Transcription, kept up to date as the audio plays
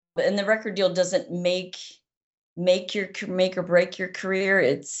And the record deal doesn't make or break your career.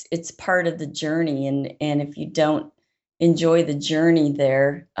 It's part of the journey, and if you don't enjoy the journey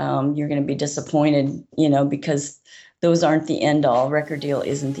there, you're going to be disappointed, because those aren't the end all. Record deal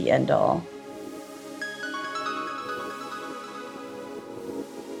isn't the end all.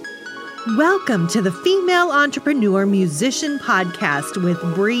 Welcome to the Female Entrepreneur Musician Podcast with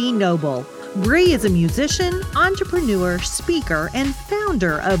Bree Noble. Bree is a musician, entrepreneur, speaker, and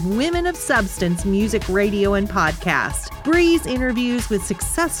founder of Women of Substance Music Radio and Podcast. Bree's interviews with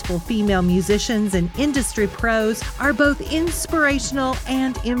successful female musicians and industry pros are both inspirational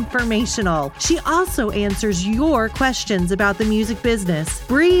and informational. She also answers your questions about the music business.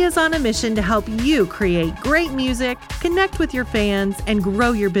 Bree is on a mission to help you create great music, connect with your fans, and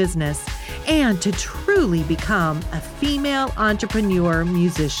grow your business, and to truly become a female entrepreneur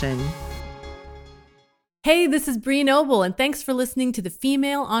musician. Hey, this is Bree Noble, and thanks for listening to the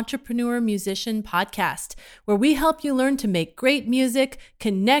Female Entrepreneur Musician Podcast, where we help you learn to make great music,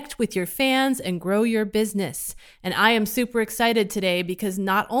 connect with your fans, and grow your business. And I am super excited today because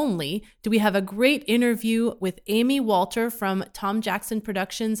not only do we have a great interview with Amy Wolter from Tom Jackson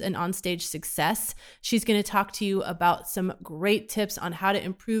Productions and Onstage Success. She's going to talk to you about some great tips on how to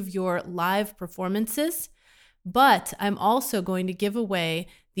improve your live performances. But I'm also going to give away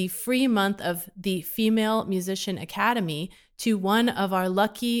the free month of the Female Musician Academy to one of our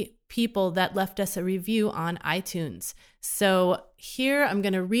lucky people that left us a review on iTunes. So here I'm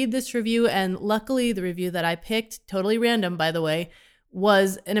going to read this review, and luckily the review that I picked, totally random by the way,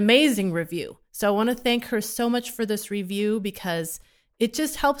 was an amazing review. So I want to thank her so much for this review because it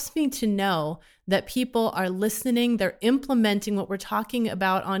just helps me to know that people are listening, they're implementing what we're talking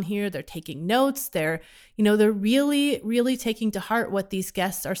about on here, they're taking notes, they're really, really taking to heart what these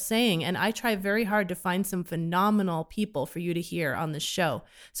guests are saying. And I try very hard to find some phenomenal people for you to hear on this show.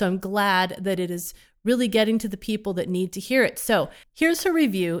 So I'm glad that it is really getting to the people that need to hear it. So here's her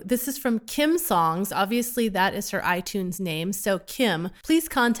review. This is from Kim Songs. Obviously, that is her iTunes name. So Kim, please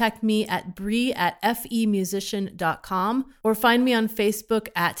contact me at Bree@FEmusician.com or find me on Facebook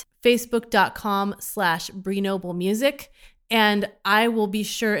at facebook.com/BreeNobleMusic. And I will be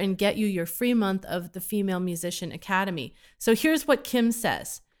sure and get you your free month of the Female Musician Academy. So here's what Kim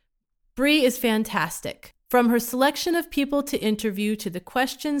says. Bree is fantastic. From her selection of people to interview, to the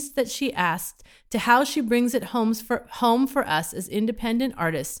questions that she asked, to how she brings it home for us as independent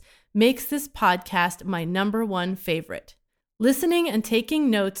artists, makes this podcast my number one favorite. Listening and taking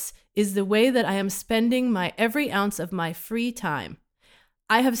notes is the way that I am spending every ounce of my free time.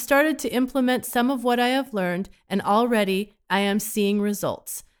 I have started to implement some of what I have learned, and already I am seeing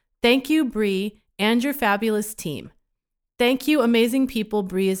results. Thank you, Bree, and your fabulous team. Thank you, amazing people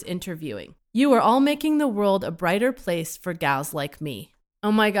Bree is interviewing. You are all making the world a brighter place for gals like me.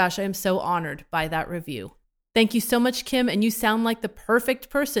 Oh my gosh, I am so honored by that review. Thank you so much, Kim, and you sound like the perfect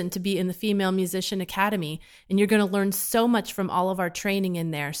person to be in the Female Musician Academy, and you're going to learn so much from all of our training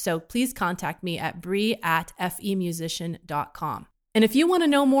in there. So please contact me at Bree@FEmusician.com. And if you want to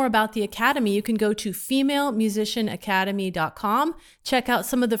know more about the Academy, you can go to FemaleMusicianAcademy.com, check out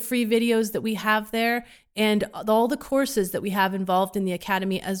some of the free videos that we have there, and all the courses that we have involved in the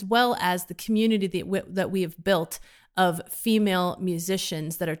Academy, as well as the community that we have built of female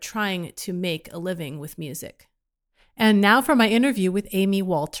musicians that are trying to make a living with music. And now for my interview with Amy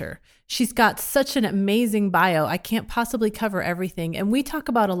Wolter. She's got such an amazing bio. I can't possibly cover everything. And we talk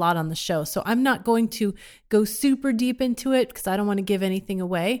about a lot on the show. So I'm not going to go super deep into it because I don't want to give anything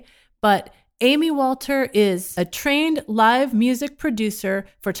away. But Amy Wolter is a trained live music producer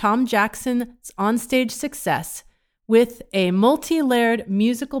for Tom Jackson's Onstage Success with a multi-layered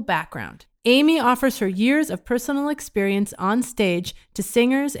musical background. Amy offers her years of personal experience on stage to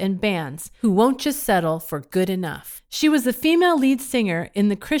singers and bands who won't just settle for good enough. She was the female lead singer in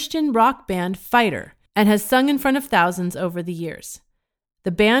the Christian rock band Fighter and has sung in front of thousands over the years.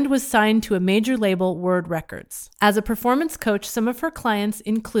 The band was signed to a major label, Word Records. As a performance coach, some of her clients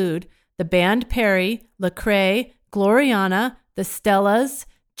include the band Perry, Lecrae, Gloriana, the Stellas,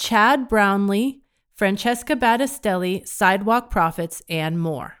 Chad Brownlee, Francesca Battistelli, Sidewalk Prophets, and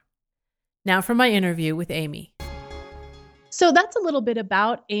more. Now for my interview with Amy. So that's a little bit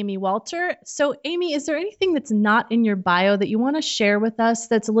about Amy Wolter. So Amy, is there anything that's not in your bio that you want to share with us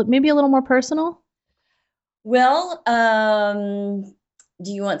that's maybe a little more personal? Well,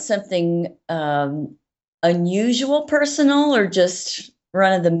 do you want something unusual personal or just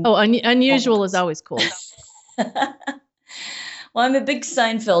run of the... Oh, unusual is always cool. Well, I'm a big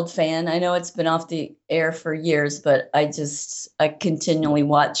Seinfeld fan. I know it's been off the air for years, but I continually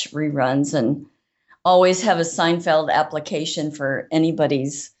watch reruns and always have a Seinfeld application for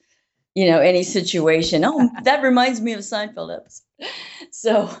anybody's any situation. Oh, that reminds me of Seinfeld episode.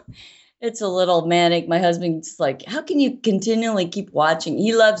 So it's a little manic. My husband's like, how can you continually keep watching?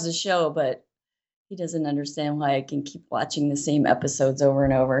 He loves the show, but he doesn't understand why I can keep watching the same episodes over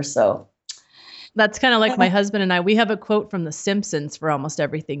and over. So that's kind of like my husband and I. We have a quote from The Simpsons for almost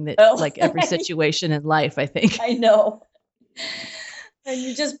everything that, like every situation in life, I think. I know. And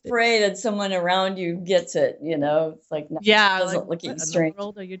you just pray that someone around you gets it, It's like, no, yeah, it doesn't like, look what strange. in the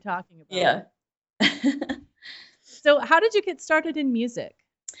world are you talking about? Yeah. So how did you get started in music?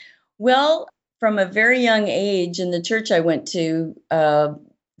 Well, from a very young age in the church I went to,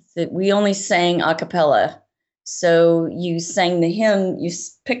 that we only sang a cappella. So you sang the hymn, you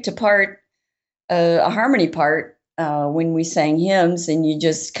picked apart a harmony part when we sang hymns, and you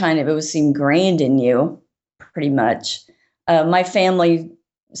just it was ingrained in you pretty much. My family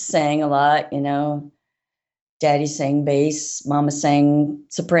sang a lot, Daddy sang bass, Mama sang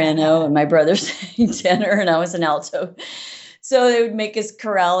soprano, and my brother sang tenor, and I was an alto. So they would make us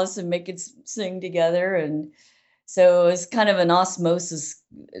chorales and make us sing together. And so it was kind of an osmosis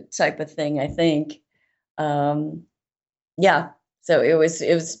type of thing, I think. Yeah. So it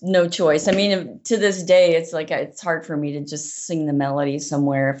was no choice. I mean, to this day, it's like it's hard for me to just sing the melody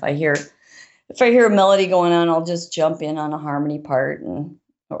somewhere. If I hear a melody going on, I'll just jump in on a harmony part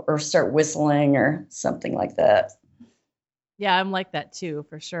or start whistling or something like that. Yeah, I'm like that too,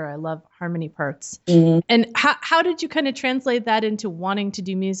 for sure. I love harmony parts. Mm-hmm. And how did you kind of translate that into wanting to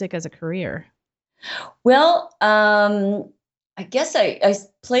do music as a career? Well, I guess I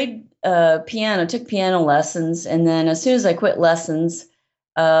played piano, took piano lessons, and then as soon as I quit lessons,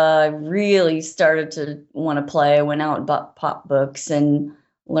 I really started to want to play. I went out and bought pop books and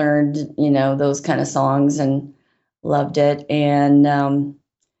learned, those kind of songs and loved it. And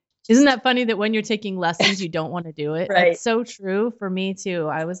isn't that funny that when you're taking lessons, you don't want to do it? Right. It's so true for me too.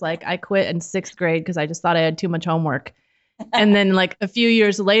 I was like, I quit in 6th grade because I just thought I had too much homework. And then like a few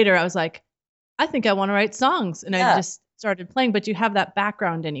years later, I was like, I think I want to write songs. And I just started playing, but you have that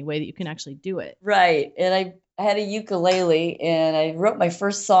background anyway that you can actually do it. Right. And I had a ukulele, and I wrote my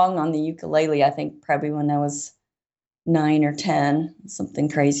first song on the ukulele, I think probably when I was 9 or 10, something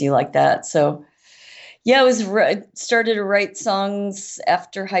crazy like that. So yeah, I started to write songs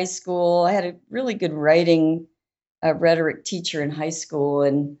after high school. I had a really good writing rhetoric teacher in high school,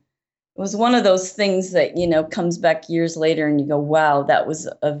 and it was one of those things that comes back years later, and you go, "Wow, that was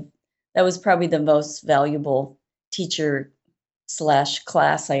probably the most valuable teacher /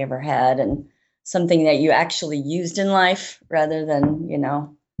 class I ever had, and something that you actually used in life rather than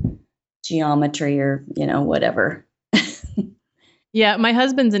geometry or whatever." Yeah, my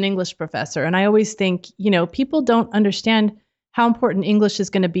husband's an English professor, and I always think, people don't understand how important English is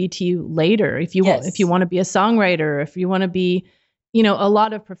going to be to you later. If you want to be a songwriter, if you want to be, a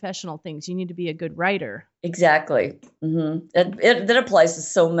lot of professional things, you need to be a good writer. Exactly. Mm-hmm. That applies to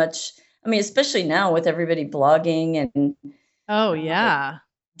so much. I mean, especially now with everybody blogging and oh yeah,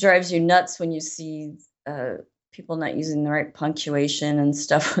 it drives you nuts when you see people not using the right punctuation and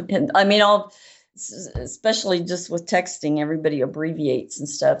stuff. And I mean, especially just with texting, everybody abbreviates and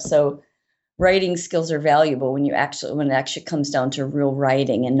stuff. So writing skills are valuable when it actually comes down to real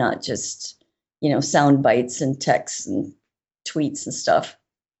writing and not just, sound bites and texts and tweets and stuff.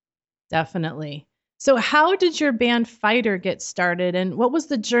 Definitely. So how did your band Fighter get started, and what was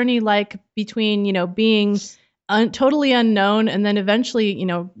the journey like between, being totally unknown and then eventually,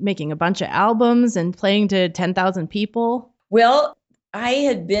 making a bunch of albums and playing to 10,000 people? Well, I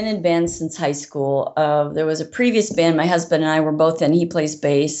had been in bands since high school. There was a previous band my husband and I were both in. He plays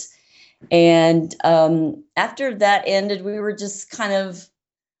bass. And after that ended, we were just kind of,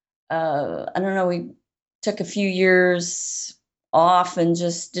 I don't know, we took a few years off and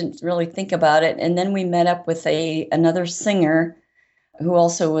just didn't really think about it. And then we met up with another singer who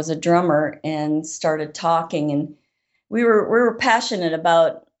also was a drummer and started talking. And we were passionate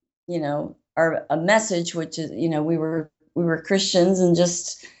about, a message, which is, we were Christians, and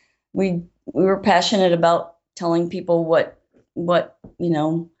just we were passionate about telling people what about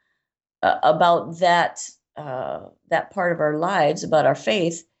that part of our lives, about our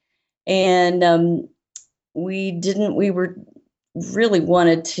faith. And we were really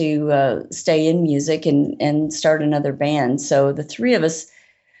wanted to stay in music and start another band. So the three of us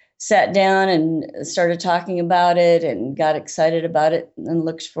sat down and started talking about it and got excited about it and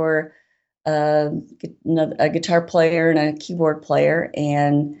looked for a guitar player and a keyboard player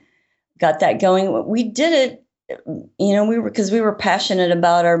and got that going. We did it, because we were passionate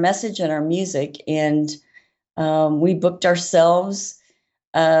about our message and our music, and we booked ourselves.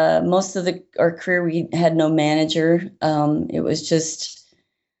 Most of our career, we had no manager. It was just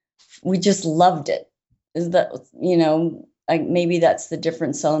we just loved it. Is that, maybe that's the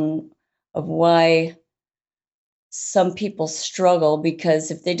difference of why some people struggle,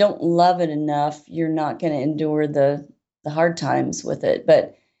 because if they don't love it enough, you're not going to endure the hard times with it.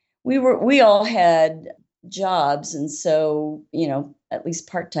 But we all had jobs, and so, at least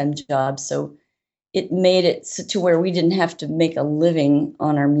part-time jobs, so it made it to where we didn't have to make a living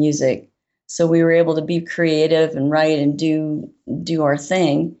on our music. So we were able to be creative and write and do our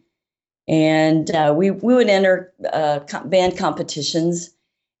thing. And we would enter band competitions,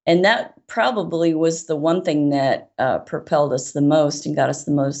 and that probably was the one thing that propelled us the most and got us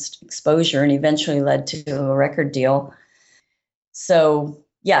the most exposure, and eventually led to a record deal. So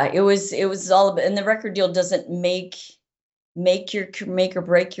yeah, it was all about, and the record deal doesn't make or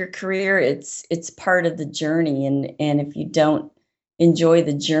break your career. It's part of the journey, and if you don't enjoy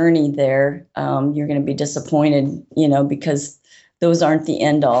the journey there, you're going to be disappointed, because those aren't the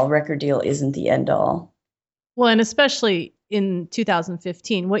end all. Record deal isn't the end all. Well, and especially in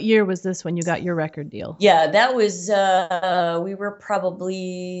 2015, what year was this when you got your record deal? Yeah, that was, it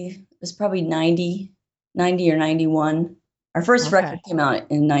was probably 90 or 91. Our first record came out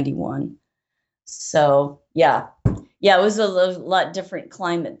in 91. So yeah, it was a lot different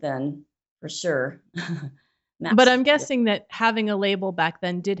climate then, for sure. But I'm guessing that having a label back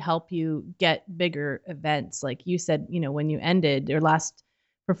then did help you get bigger events. Like you said, when you ended your last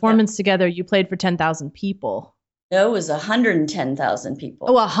performance together, you played for 10,000 people. No, it was 110,000 people.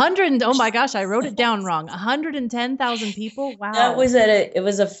 Oh, 100. Oh my gosh, I wrote it down wrong. 110,000 people. Wow. That was it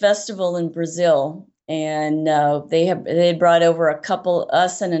was a festival in Brazil, and they had brought over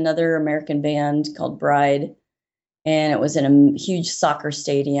us and another American band called Bride, and it was in a huge soccer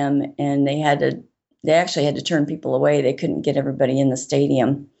stadium, and they actually had to turn people away. They couldn't get everybody in the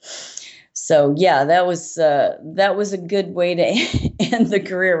stadium. So yeah, that was a good way to end the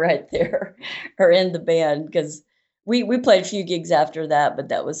career right there, or end the band, because we played a few gigs after that, but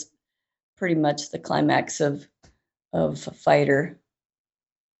that was pretty much the climax of Fighter.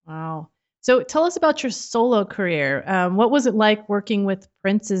 Wow. So tell us about your solo career. What was it like working with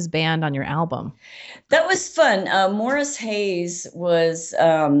Prince's band on your album? That was fun. Morris Hayes was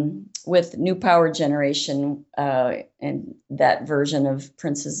with New Power Generation, and that version of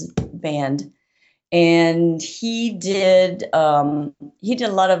Prince's band, and he did a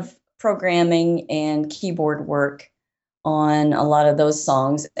lot of programming and keyboard work on a lot of those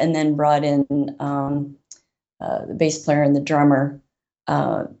songs, and then brought in the bass player and the drummer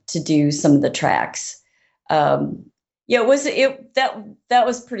to do some of the tracks. That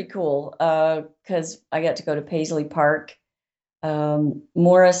was pretty cool, because I got to go to Paisley Park.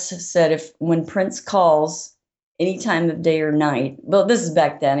 Morris said when Prince calls any time of day or night, well, this is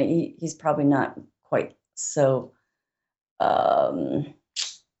back then, he's probably not quite so, how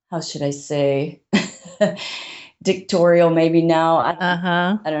should I say, dictatorial maybe now.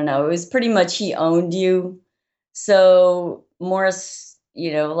 I don't know. It was pretty much he owned you. So Morris,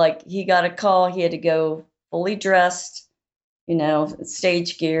 he got a call, he had to go fully dressed,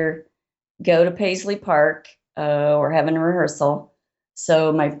 stage gear, go to Paisley Park. We're having a rehearsal.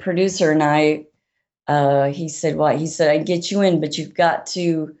 So my producer and I, he said, I'd get you in, but you've got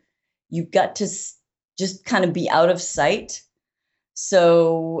to just kind of be out of sight.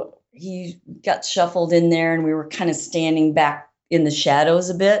 So he got shuffled in there, and we were kind of standing back in the shadows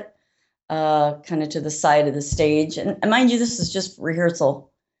a bit, kind of to the side of the stage. And mind you, this is just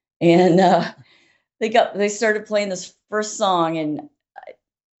rehearsal. And they started playing this first song, and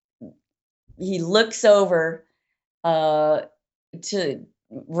he looks over to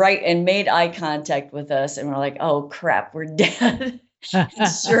right and made eye contact with us, and we're like, oh crap, we're dead.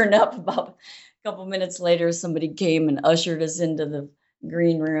 Sure enough, about a couple minutes later, somebody came and ushered us into the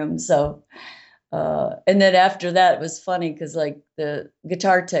green room. So and then after that, it was funny, because the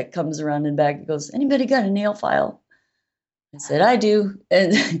guitar tech comes around and back and goes, anybody got a nail file? I said, I do.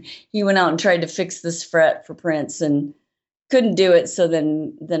 And he went out and tried to fix this fret for Prince and couldn't do it. So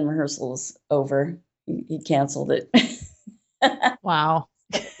then rehearsal was over. He canceled it. Wow.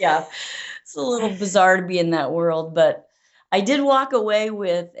 Yeah, it's a little bizarre to be in that world, but I did walk away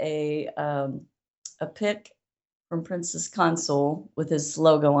with a pick from Prince's console with his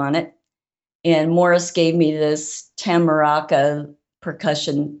logo on it, and Morris gave me this tamaraca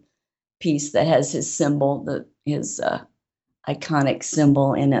percussion piece that has his symbol, his iconic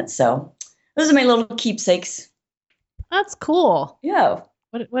symbol in it. So those are my little keepsakes. That's cool. Yeah.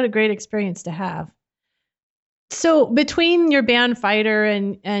 What a great experience to have. So between your band Fighter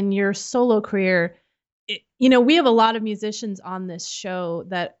and your solo career, we have a lot of musicians on this show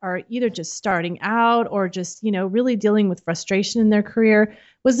that are either just starting out or just, really dealing with frustration in their career.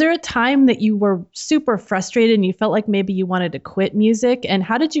 Was there a time that you were super frustrated and you felt like maybe you wanted to quit music? And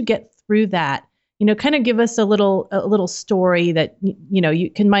how did you get through that? Kind of give us a little story that,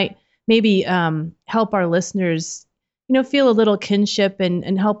 you might maybe help our listeners, feel a little kinship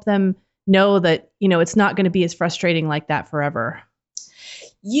and help them know that, it's not going to be as frustrating like that forever.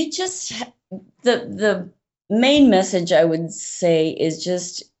 You just, the main message I would say is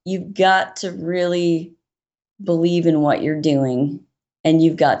just, you've got to really believe in what you're doing and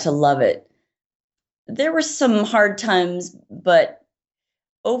you've got to love it. There were some hard times, but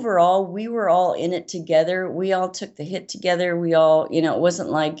overall, we were all in it together. We all took the hit together. We all, it wasn't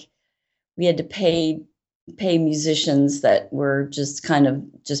like we had to pay musicians that were just kind of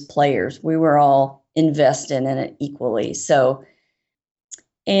just players. We were all invested in it equally. So,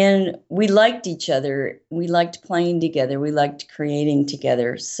 and we liked each other. We liked playing together. We liked creating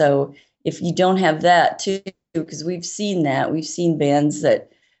together. So if you don't have that too, because we've seen bands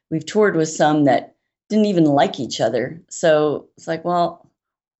that we've toured with, some that didn't even like each other. So it's like, well,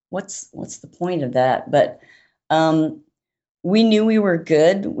 what's the point of that? But we knew we were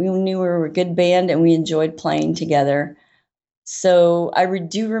good. We knew we were a good band and we enjoyed playing together. So I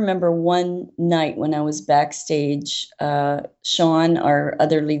do remember one night when I was backstage, Sean, our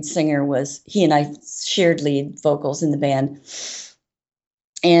other lead singer, he and I shared lead vocals in the band.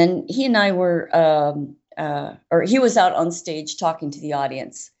 And he and I were, or he was out on stage talking to the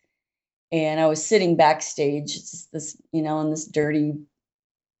audience. And I was sitting backstage, just this, on this dirty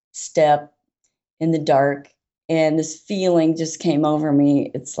step in the dark. And this feeling just came over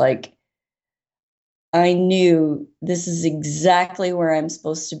me. It's like, I knew this is exactly where I'm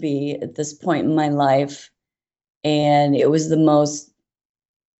supposed to be at this point in my life. And it was the most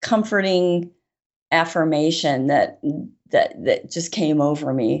comforting affirmation that just came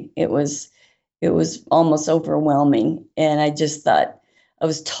over me. It was almost overwhelming. And I just thought I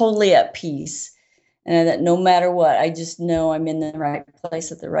was totally at peace. And that no matter what, I just know I'm in the right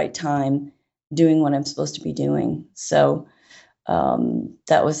place at the right time, doing what I'm supposed to be doing. So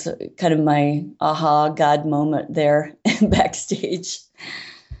that was kind of my aha God moment there backstage.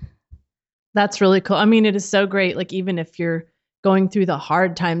 That's really cool. I mean, it is so great. Like, even if you're going through the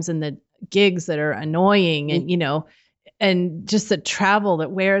hard times and the gigs that are annoying and, and just the travel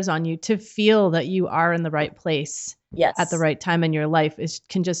that wears on you, to feel that you are in the right place at the right time in your life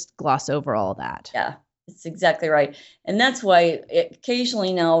can just gloss over all that. Yeah, it's exactly right. And that's why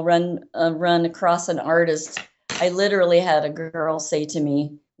occasionally now I'll run across an artist. I literally had a girl say to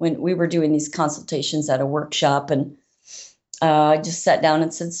me when we were doing these consultations at a workshop, and I just sat down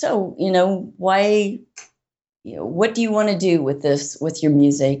and said, so, why, what do you want to do with this, with your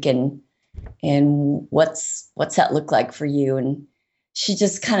music, and what's that look like for you? And she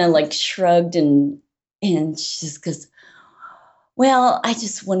just kind of like shrugged and she just goes, well, I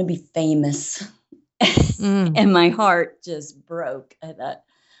just want to be famous. And my heart just broke. I thought,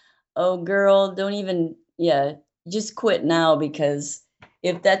 oh girl, don't even, just quit now, because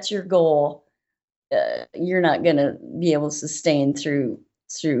if that's your goal, you're not going to be able to sustain through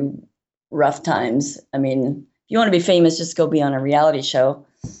rough times. I mean, if you want to be famous, just go be on a reality show.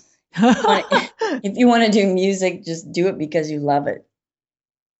 If you want to do music, just do it because you love it.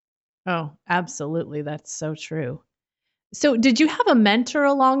 Oh, absolutely. That's so true. So did you have a mentor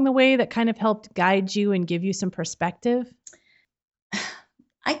along the way that kind of helped guide you and give you some perspective?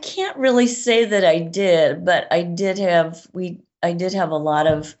 I can't really say that I did, but I did have a lot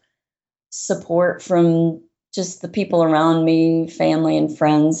of support from just the people around me, family and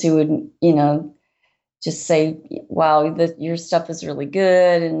friends, who would, just say, wow, your stuff is really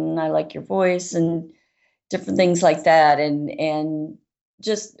good and I like your voice, and different things like that. And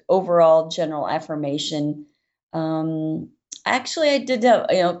just overall general affirmation. Actually, I did have,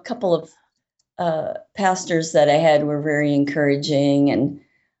 a couple of pastors that I had were very encouraging, and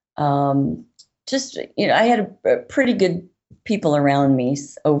just, I had a pretty good people around me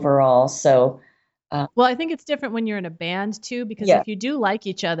overall. So, well, I think it's different when you're in a band too, because if you do like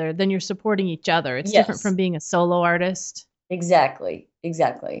each other, then you're supporting each other. It's different from being a solo artist. Exactly.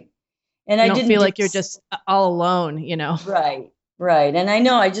 And I don't feel like you're just all alone, Right. And I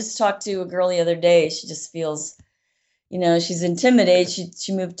know I just talked to a girl the other day. She just feels, she's intimidated.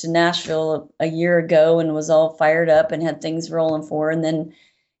 She moved to Nashville a year ago and was all fired up and had things rolling for her. And then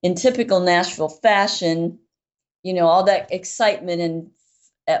in typical Nashville fashion, all that excitement and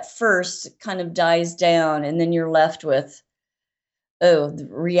at first kind of dies down, and then you're left with, the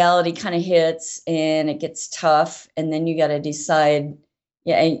reality kind of hits and it gets tough. And then you got to decide,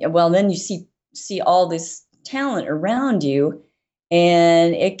 then you see see all this talent around you,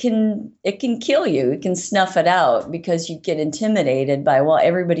 and it can kill you. It can snuff it out because you get intimidated by, well,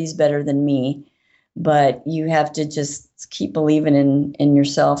 everybody's better than me. But you have to just keep believing in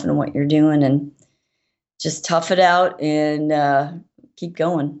yourself and what you're doing, and just tough it out and keep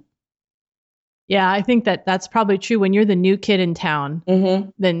going. Yeah, I think that that's probably true. When you're the new kid in town,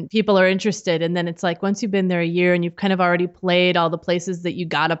 then people are interested. And then it's like, once you've been there a year and you've kind of already played all the places that you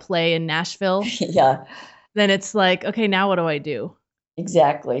got to play in Nashville, Yeah, then it's like, okay, now what do I do?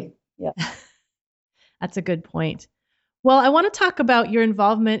 exactly. Yeah. That's a good point. Well, I want to talk about your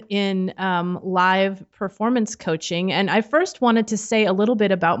involvement in live performance coaching. And I first wanted to say a little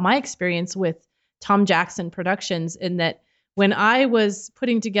bit about my experience with Tom Jackson Productions, in that when I was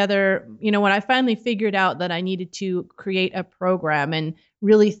putting together, when I finally figured out that I needed to create a program and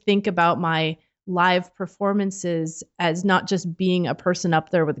really think about my live performances as not just being a person up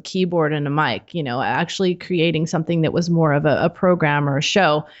there with a keyboard and a mic, actually creating something that was more of a program or a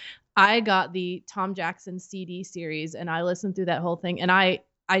show. I got the Tom Jackson CD series and I listened through that whole thing, and I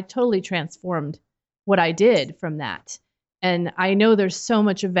totally transformed what I did from that. And I know there's so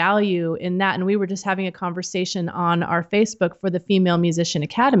much value in that. And we were just having a conversation on our Facebook for the Female Musician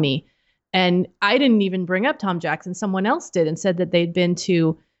Academy. And I didn't even bring up Tom Jackson. Someone else did, and said that they'd been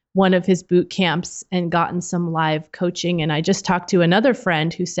to one of his boot camps and gotten some live coaching. And I just talked to another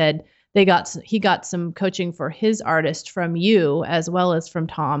friend who said he got some coaching for his artist from you as well as from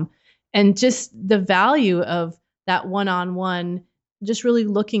Tom. And just the value of that one-on-one, just really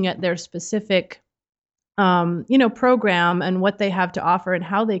looking at their specific, program and what they have to offer and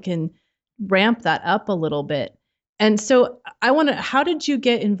how they can ramp that up a little bit. And so how did you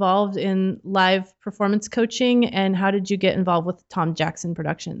get involved in live performance coaching, and how did you get involved with Tom Jackson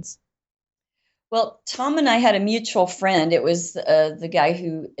Productions? Well, Tom and I had a mutual friend. It was the guy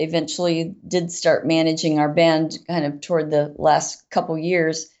who eventually did start managing our band kind of toward the last couple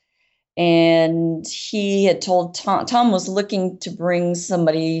years. And he had told Tom was looking to bring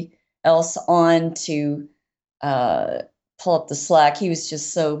somebody else on to pull up the slack. He was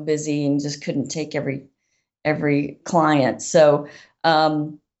just so busy and just couldn't take every client. So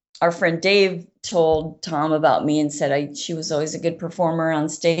our friend Dave told Tom about me and said she was always a good performer on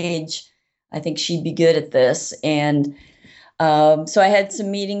stage. I think she'd be good at this. And so I had some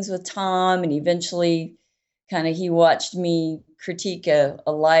meetings with Tom, and eventually kind of he watched me critique a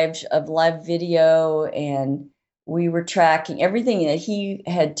live video, and we were tracking everything that he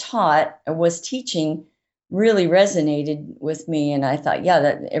had taught or was teaching. Really resonated with me, and I thought, yeah,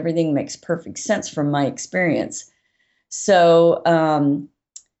 that everything makes perfect sense from my experience. So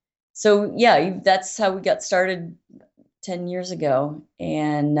yeah, that's how we got started 10 years ago,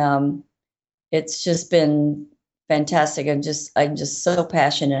 and it's just been fantastic. I'm just so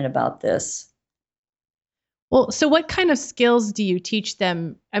passionate about this. Well, so what kind of skills do you teach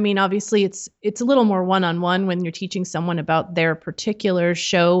them? I mean, obviously it's a little more one-on-one when you're teaching someone about their particular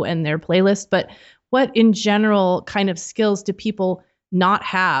show and their playlist, but what in general kind of skills do people not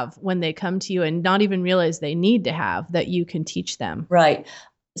have when they come to you and not even realize they need to have that you can teach them? Right.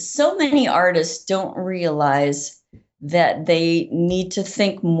 So many artists don't realize that they need to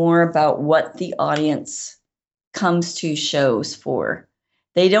think more about what the audience comes to shows for.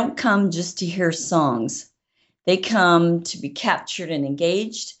 They don't come just to hear songs. They come to be captured and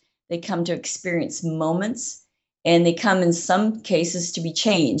engaged. They come to experience moments, and they come in some cases to be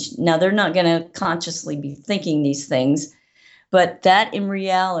changed. Now, they're not going to consciously be thinking these things, but that in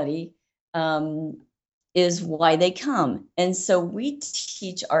reality is why they come. And so we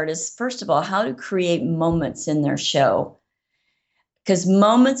teach artists, first of all, how to create moments in their show, because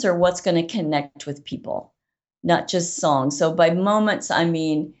moments are what's going to connect with people, not just songs. So by moments, I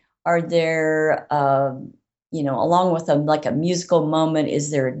mean, are there along with a musical moment,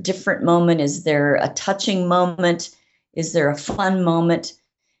 is there a different moment? Is there a touching moment? Is there a fun moment?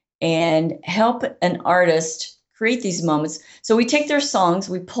 And help an artist create these moments. So we take their songs,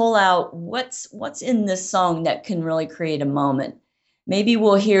 we pull out what's in this song that can really create a moment. Maybe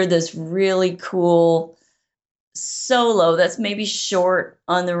we'll hear this really cool solo that's maybe short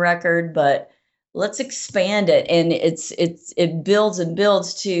on the record, but let's expand it. And it builds and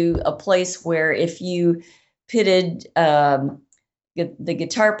builds to a place where if you pitted the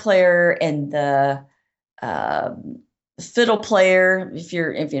guitar player and the fiddle player, if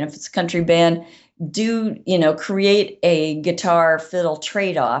it's a country band, create a guitar fiddle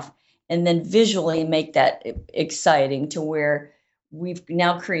trade-off, and then visually make that exciting to where we've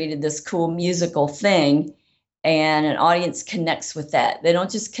now created this cool musical thing, and an audience connects with that. They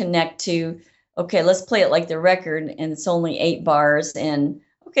don't just connect to, okay, let's play it like the record and it's only 8 bars, and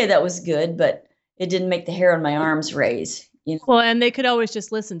okay, that was good, but it didn't make the hair on my arms raise, you know? Well, and they could always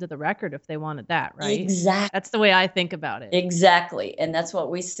just listen to the record if they wanted that, right? Exactly. That's the way I think about it. Exactly. And that's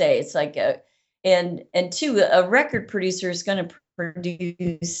what we say. It's like and two, a record producer is going to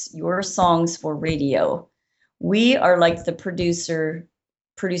produce your songs for radio. We are like the producer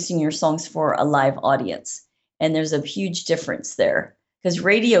producing your songs for a live audience. And there's a huge difference there because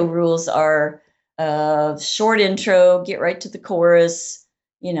radio rules are short intro, get right to the chorus,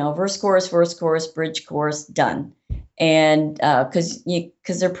 verse, chorus, bridge, chorus, done. And because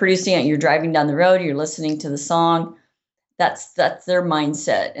they're producing it, you're driving down the road, you're listening to the song. That's their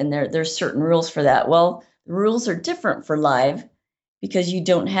mindset, and there's certain rules for that. Well, the rules are different for live because you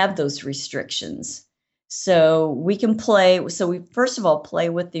don't have those restrictions. So we can play. So we first of all play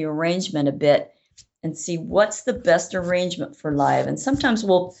with the arrangement a bit and see what's the best arrangement for live. And sometimes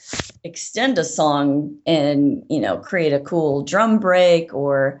we'll extend a song and create a cool drum break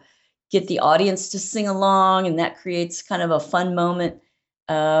or get the audience to sing along, and that creates kind of a fun moment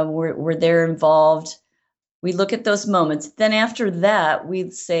where they're involved. We look at those moments. Then after that, we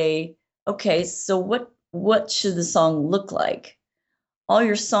say, okay, so what should the song look like? All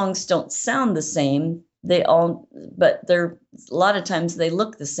your songs don't sound the same. But a lot of times they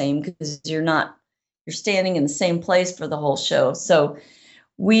look the same because you're standing in the same place for the whole show. So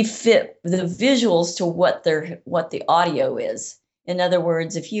we fit the visuals to what the audio is. In other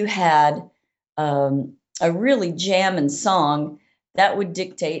words, if you had a really jamming song, that would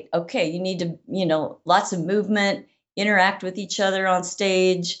dictate, okay, you need to, lots of movement, interact with each other on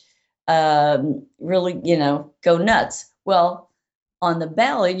stage, really, go nuts. Well, on the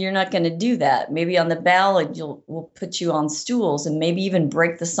ballad, you're not going to do that. Maybe on the ballad, we'll put you on stools and maybe even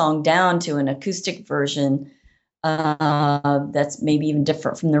break the song down to an acoustic version that's maybe even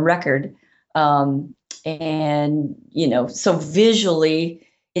different from the record. And, so visually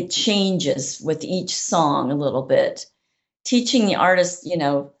it changes with each song a little bit. Teaching the artist,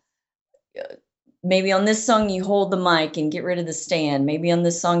 maybe on this song you hold the mic and get rid of the stand. Maybe on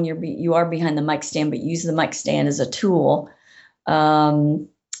this song you are behind the mic stand, but use the mic stand as a tool.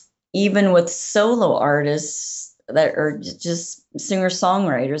 Even with solo artists that are just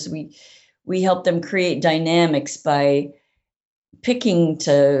singer-songwriters, we help them create dynamics by picking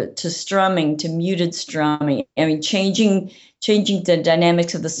to strumming, to muted strumming. I mean, changing the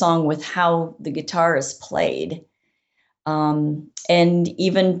dynamics of the song with how the guitar is played. And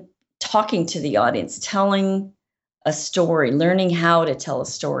even talking to the audience, telling a story, learning how to tell a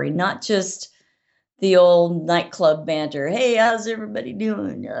story, not just the old nightclub banter. Hey, how's everybody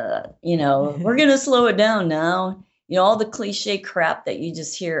doing? We're going to slow it down now. All the cliche crap that you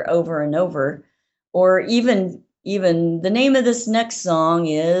just hear over and over, or even the name of this next song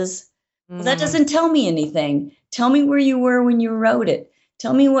is, well, that doesn't tell me anything. Tell me where you were when you wrote it.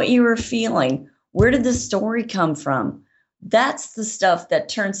 Tell me what you were feeling. Where did the story come from? That's the stuff that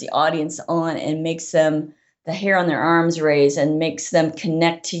turns the audience on and makes them the hair on their arms raise and makes them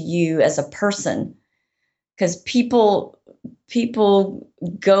connect to you as a person. Because people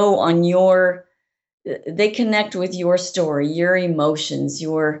go on they connect with your story, your emotions,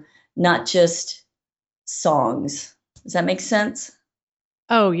 your not just songs. Does that make sense?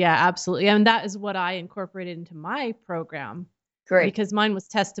 Oh, yeah, absolutely. And that is what I incorporated into my program. Great. Because mine was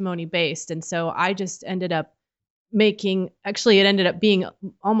testimony based. And so I just ended up it ended up being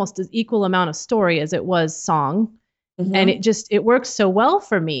almost as equal amount of story as it was song. Mm-hmm. And it works so well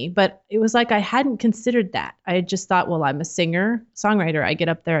for me, but it was like I hadn't considered that. I just thought, well, I'm a singer, songwriter. I get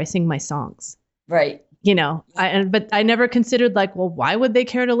up there, I sing my songs. Right. But I never considered like, well, why would they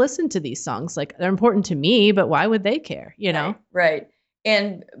care to listen to these songs? Like they're important to me, but why would they care? Right.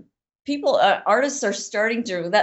 And artists are starting to,